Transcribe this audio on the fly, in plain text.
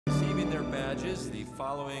badges, the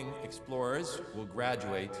following explorers will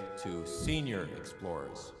graduate to senior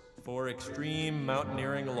explorers. For extreme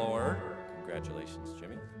mountaineering lore, congratulations,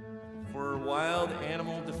 Jimmy. For wild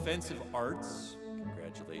animal defensive arts,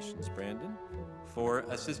 congratulations, Brandon. For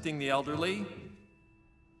assisting the elderly,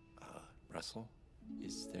 Russell,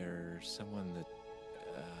 is there someone that,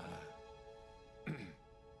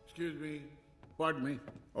 Excuse me. Pardon me.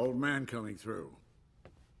 Old man coming through.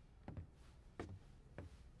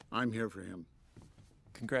 I'm here for him.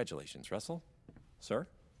 Congratulations, Russell. Sir?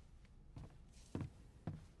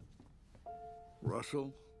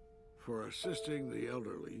 Russell, for assisting the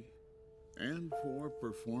elderly and for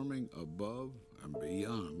performing above and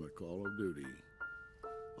beyond the call of duty,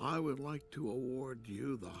 I would like to award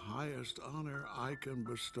you the highest honor I can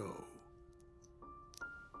bestow.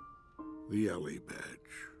 The Ellie Badge.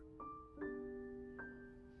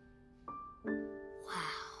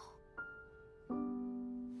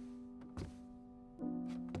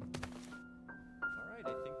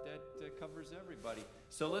 Covers everybody.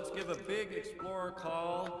 So let's give a big explorer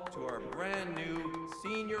call to our brand new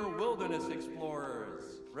senior wilderness explorers.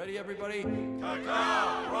 Ready, everybody?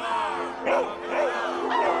 Caw-caw, roar!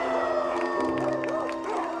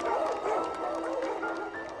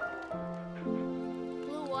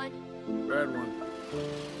 Blue one. Red one.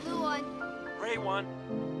 Blue one. Gray one.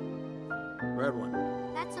 Red one.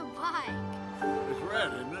 That's a bike. It's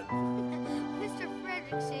red, isn't it? Mr.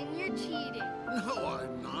 Fredrickson, you're cheating. No,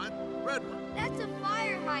 I'm not. Red one. That's a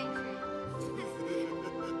fire hydrant.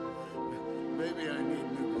 Maybe I need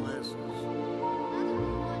new glasses.